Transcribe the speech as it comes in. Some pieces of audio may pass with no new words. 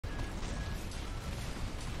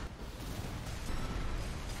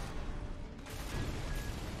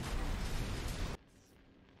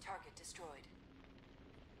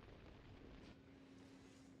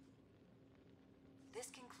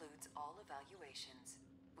concludes all evaluations.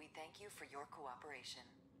 We thank you for your cooperation.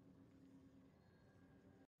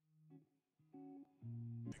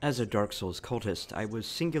 As a Dark Souls cultist, I was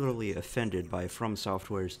singularly offended by From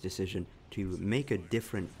Software's decision to make a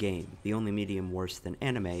different game. The only medium worse than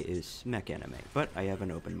anime is mech anime, but I have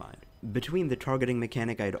an open mind. Between the targeting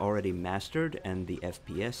mechanic I'd already mastered and the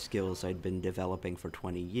FPS skills I'd been developing for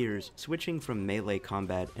 20 years, switching from melee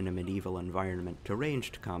combat in a medieval environment to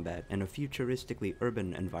ranged combat in a futuristically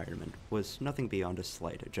urban environment was nothing beyond a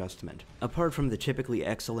slight adjustment. Apart from the typically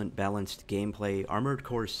excellent balanced gameplay, Armored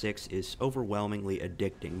Core 6 is overwhelmingly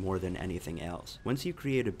addicting more than anything else. Once you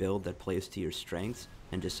create a build that plays to your strengths,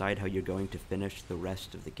 and decide how you're going to finish the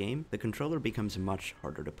rest of the game, the controller becomes much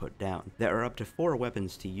harder to put down. There are up to 4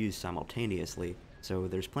 weapons to use simultaneously, so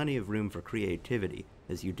there's plenty of room for creativity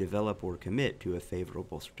as you develop or commit to a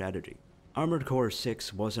favorable strategy. Armored Core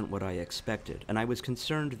 6 wasn't what I expected, and I was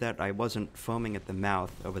concerned that I wasn't foaming at the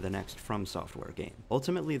mouth over the next From Software game.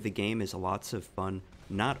 Ultimately, the game is lots of fun,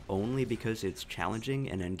 not only because it's challenging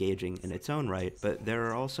and engaging in its own right, but there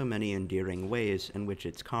are also many endearing ways in which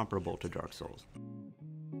it's comparable to Dark Souls.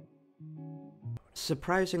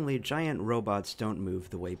 Surprisingly, giant robots don't move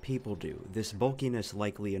the way people do. This bulkiness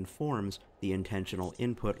likely informs the intentional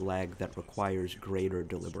input lag that requires greater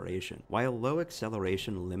deliberation. While low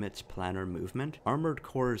acceleration limits planar movement, Armored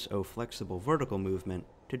Cores owe flexible vertical movement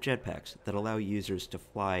to jetpacks that allow users to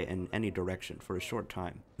fly in any direction for a short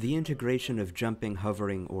time. The integration of jumping,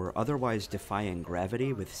 hovering, or otherwise defying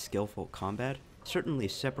gravity with skillful combat certainly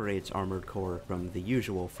separates Armored Core from the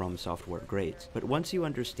usual From Software grades, but once you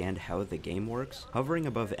understand how the game works, hovering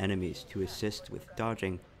above enemies to assist with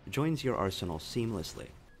dodging joins your arsenal seamlessly.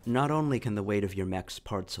 Not only can the weight of your mech's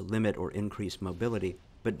parts limit or increase mobility,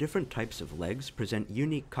 but different types of legs present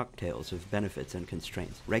unique cocktails of benefits and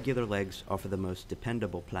constraints. Regular legs offer the most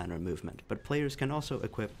dependable planar movement, but players can also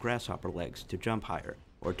equip grasshopper legs to jump higher,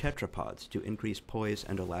 or tetrapods to increase poise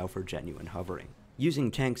and allow for genuine hovering.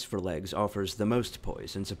 Using tanks for legs offers the most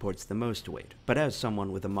poise and supports the most weight, but as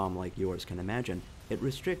someone with a mom like yours can imagine, it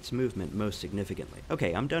restricts movement most significantly.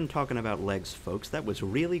 Okay, I'm done talking about legs, folks. That was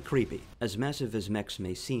really creepy. As massive as mechs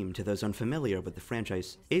may seem to those unfamiliar with the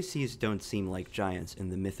franchise, ACs don't seem like giants in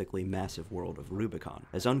the mythically massive world of Rubicon.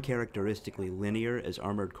 As uncharacteristically linear as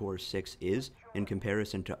Armored Core 6 is in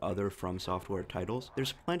comparison to other From Software titles,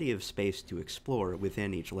 there's plenty of space to explore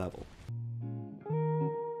within each level.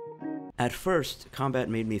 At first, combat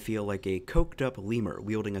made me feel like a coked-up lemur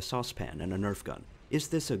wielding a saucepan and a Nerf gun. Is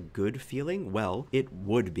this a good feeling? Well, it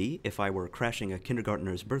would be if I were crashing a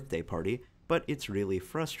kindergartner's birthday party, but it's really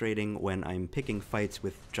frustrating when I'm picking fights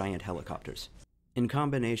with giant helicopters. In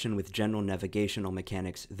combination with general navigational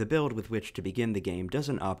mechanics, the build with which to begin the game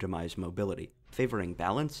doesn't optimize mobility. Favoring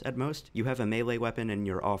balance, at most, you have a melee weapon in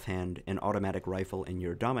your offhand, an automatic rifle in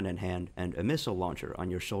your dominant hand, and a missile launcher on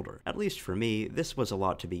your shoulder. At least for me, this was a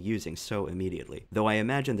lot to be using so immediately, though I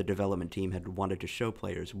imagine the development team had wanted to show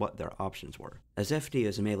players what their options were. As FD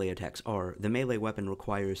as melee attacks are, the melee weapon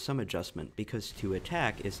requires some adjustment because to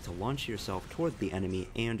attack is to launch yourself toward the enemy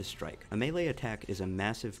and strike. A melee attack is a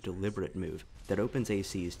massive, deliberate move that opens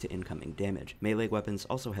ACs to incoming damage. Melee weapons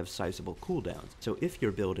also have sizable cooldowns, so if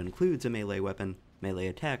your build includes a melee weapon, melee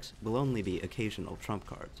attacks will only be occasional trump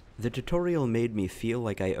cards. The tutorial made me feel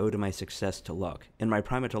like I owed my success to luck. In my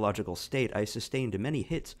primatological state, I sustained many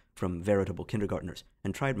hits from veritable kindergartners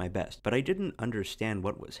and tried my best, but I didn't understand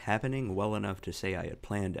what was happening well enough to say I had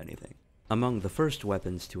planned anything. Among the first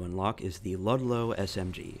weapons to unlock is the Ludlow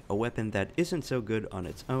SMG, a weapon that isn't so good on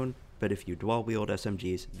its own, but if you dual-wield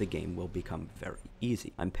SMGs, the game will become very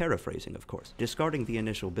easy. I'm paraphrasing, of course. Discarding the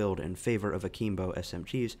initial build in favor of akimbo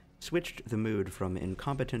SMGs switched the mood from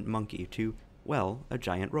incompetent monkey to, well, a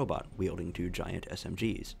giant robot wielding 2 giant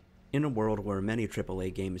SMGs. In a world where many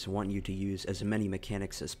AAA games want you to use as many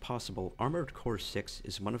mechanics as possible, Armored Core 6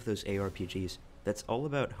 is one of those ARPGs that's all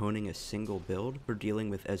about honing a single build for dealing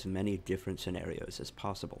with as many different scenarios as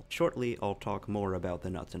possible. Shortly, I'll talk more about the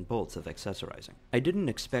nuts and bolts of accessorizing. I didn't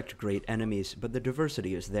expect great enemies, but the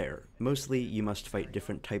diversity is there. Mostly, you must fight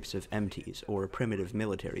different types of MTs, or primitive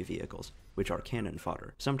military vehicles, which are cannon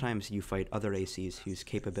fodder. Sometimes you fight other ACs whose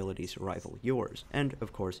capabilities rival yours, and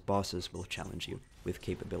of course, bosses will challenge you with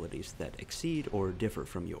capabilities that exceed or differ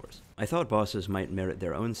from yours. I thought bosses might merit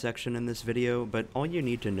their own section in this video, but all you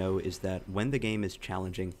need to know is that when the game is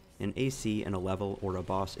challenging, an AC in a level or a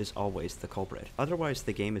boss is always the culprit. Otherwise,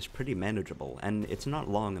 the game is pretty manageable, and it's not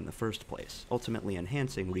long in the first place, ultimately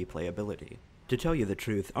enhancing replayability. To tell you the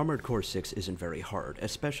truth, Armored Core 6 isn't very hard,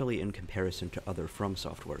 especially in comparison to other From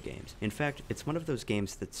Software games. In fact, it's one of those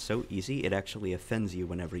games that's so easy it actually offends you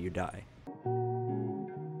whenever you die.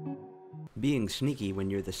 Being sneaky when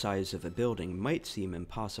you're the size of a building might seem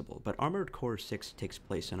impossible, but Armored Core 6 takes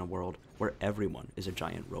place in a world where everyone is a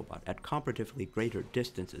giant robot at comparatively greater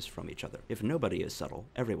distances from each other. If nobody is subtle,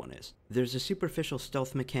 everyone is. There's a superficial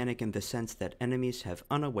stealth mechanic in the sense that enemies have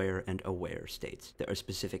unaware and aware states. There are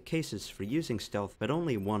specific cases for using stealth, but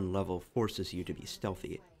only one level forces you to be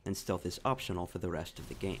stealthy, and stealth is optional for the rest of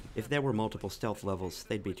the game. If there were multiple stealth levels,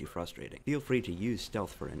 they'd be too frustrating. Feel free to use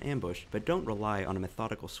stealth for an ambush, but don't rely on a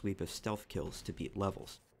methodical sweep of stealth kills to beat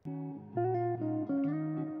levels.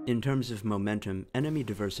 In terms of momentum, enemy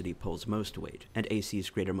diversity pulls most weight, and AC's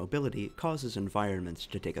greater mobility causes environments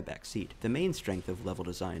to take a back seat. The main strength of level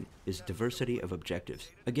design is diversity of objectives.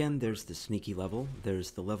 Again, there's the sneaky level,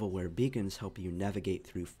 there's the level where beacons help you navigate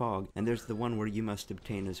through fog, and there's the one where you must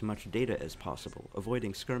obtain as much data as possible,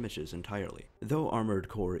 avoiding skirmishes entirely. Though Armored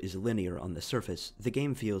Core is linear on the surface, the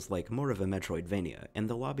game feels like more of a Metroidvania. In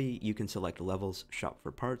the lobby, you can select levels, shop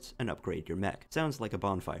for parts, and upgrade your mech. Sounds like a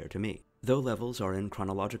bonfire to me. Though levels are in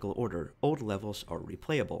chronological order, old levels are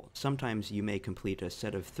replayable. Sometimes you may complete a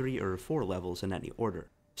set of 3 or 4 levels in any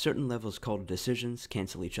order. Certain levels called decisions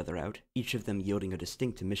cancel each other out, each of them yielding a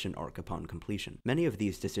distinct mission arc upon completion. Many of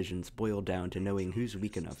these decisions boil down to knowing who's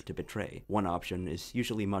weak enough to betray. One option is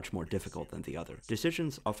usually much more difficult than the other.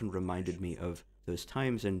 Decisions often reminded me of those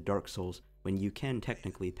times in Dark Souls when you can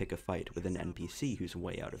technically pick a fight with an NPC who's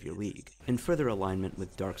way out of your league. In further alignment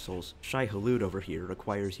with Dark Souls, Shai Hulud over here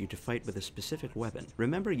requires you to fight with a specific weapon.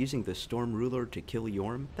 Remember using the Storm Ruler to kill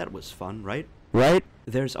Yorm? That was fun, right? Right?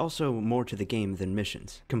 There's also more to the game than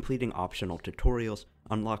missions. Completing optional tutorials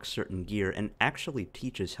unlocks certain gear and actually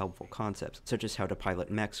teaches helpful concepts, such as how to pilot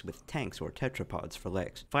mechs with tanks or tetrapods for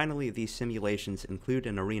legs. Finally, these simulations include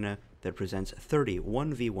an arena that presents 30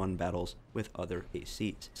 1v1 battles with other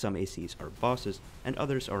ACs. Some ACs are bosses, and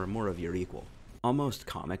others are more of your equal. Almost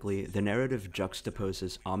comically, the narrative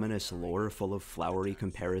juxtaposes ominous lore full of flowery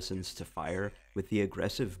comparisons to fire with the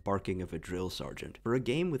aggressive barking of a drill sergeant. For a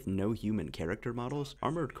game with no human character models,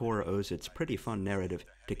 Armored Core owes its pretty fun narrative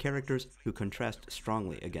to characters who contrast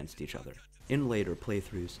strongly against each other. In later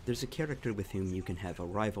playthroughs, there's a character with whom you can have a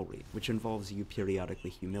rivalry, which involves you periodically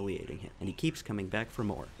humiliating him, and he keeps coming back for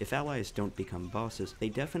more. If allies don't become bosses, they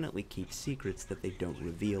definitely keep secrets that they don't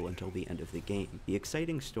reveal until the end of the game. The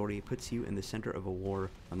exciting story puts you in the center of a war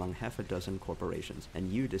among half a dozen corporations,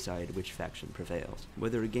 and you decide which faction prevails.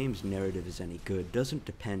 Whether a game's narrative is any good doesn't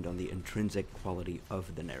depend on the intrinsic quality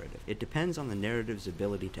of the narrative. It depends on the narrative's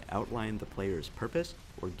ability to outline the player's purpose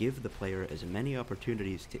or give the player as many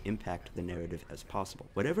opportunities to impact the narrative as possible.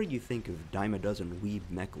 Whatever you think of dime a dozen weeb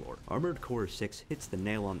mech lore, Armored Core 6 hits the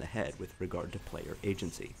nail on the head with regard to player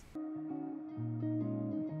agency.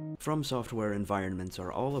 From Software environments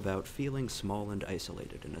are all about feeling small and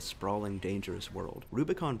isolated in a sprawling, dangerous world.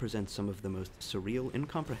 Rubicon presents some of the most surreal,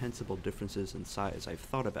 incomprehensible differences in size I've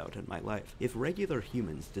thought about in my life. If regular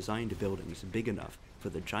humans designed buildings big enough for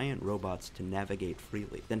the giant robots to navigate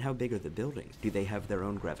freely, then how big are the buildings? Do they have their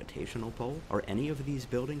own gravitational pull? Are any of these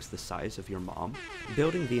buildings the size of your mom?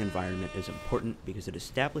 Building the environment is important because it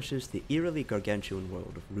establishes the eerily gargantuan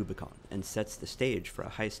world of Rubicon and sets the stage for a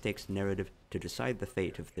high-stakes narrative to decide the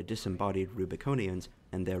fate of the disembodied Rubiconians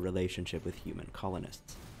and their relationship with human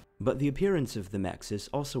colonists. But the appearance of the mechs is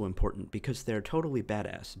also important because they're totally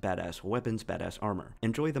badass. Badass weapons, badass armor.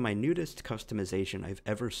 Enjoy the minutest customization I've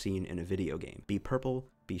ever seen in a video game. Be purple,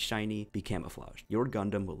 be shiny, be camouflaged. Your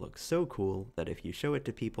Gundam will look so cool that if you show it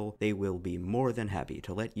to people, they will be more than happy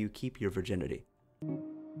to let you keep your virginity.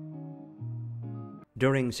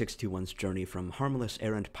 During 621's journey from harmless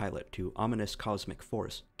errant pilot to ominous cosmic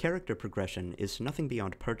force, character progression is nothing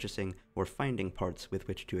beyond purchasing or finding parts with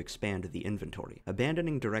which to expand the inventory.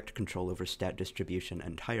 Abandoning direct control over stat distribution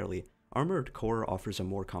entirely, Armored Core offers a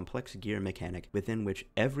more complex gear mechanic within which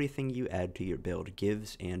everything you add to your build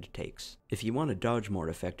gives and takes. If you want to dodge more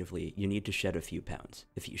effectively, you need to shed a few pounds.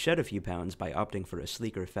 If you shed a few pounds by opting for a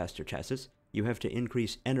sleeker, faster chassis, you have to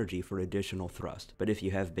increase energy for additional thrust. But if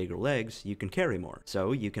you have bigger legs, you can carry more.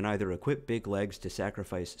 So you can either equip big legs to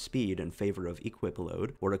sacrifice speed in favor of equip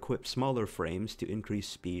load, or equip smaller frames to increase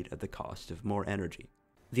speed at the cost of more energy.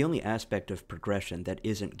 The only aspect of progression that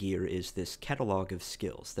isn't gear is this catalog of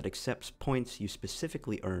skills that accepts points you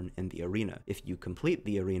specifically earn in the arena. If you complete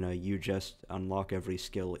the arena, you just unlock every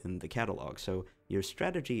skill in the catalog, so your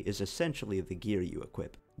strategy is essentially the gear you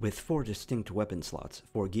equip. With 4 distinct weapon slots,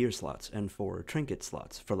 4 gear slots, and 4 trinket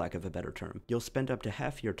slots, for lack of a better term, you'll spend up to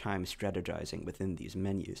half your time strategizing within these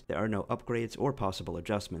menus. There are no upgrades or possible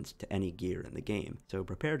adjustments to any gear in the game, so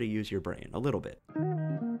prepare to use your brain a little bit.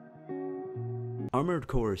 Armored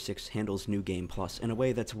Core 6 handles New Game Plus in a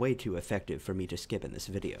way that's way too effective for me to skip in this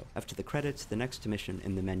video. After the credits, the next mission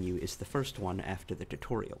in the menu is the first one after the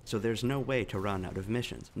tutorial, so there's no way to run out of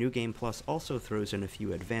missions. New Game Plus also throws in a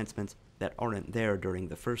few advancements that aren't there during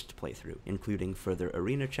the first playthrough, including further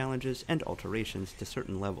arena challenges and alterations to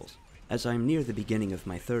certain levels. As I'm near the beginning of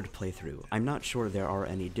my third playthrough, I'm not sure there are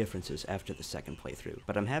any differences after the second playthrough,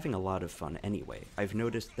 but I'm having a lot of fun anyway. I've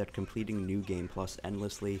noticed that completing New Game Plus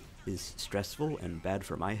endlessly is stressful and bad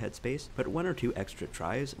for my headspace, but 1 or 2 extra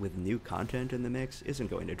tries with new content in the mix isn't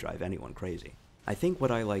going to drive anyone crazy. I think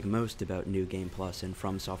what I like most about New Game Plus in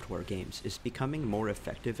From Software games is becoming more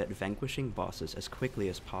effective at vanquishing bosses as quickly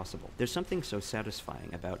as possible. There's something so satisfying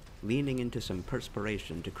about leaning into some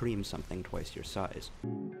perspiration to cream something twice your size.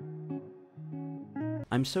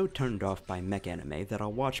 I'm so turned off by mech anime that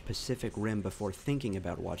I'll watch Pacific Rim before thinking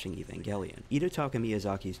about watching Evangelion. Hidetaka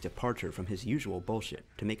Miyazaki's departure from his usual bullshit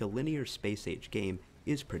to make a linear space-age game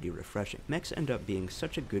is pretty refreshing. Mechs end up being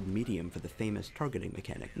such a good medium for the famous targeting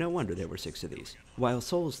mechanic. No wonder there were 6 of these. While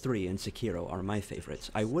Souls 3 and Sekiro are my favorites,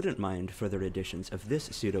 I wouldn't mind further editions of this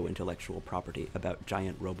pseudo-intellectual property about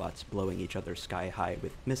giant robots blowing each other sky high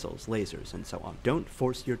with missiles, lasers, and so on. Don't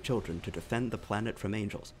force your children to defend the planet from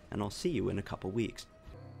angels, and I'll see you in a couple weeks.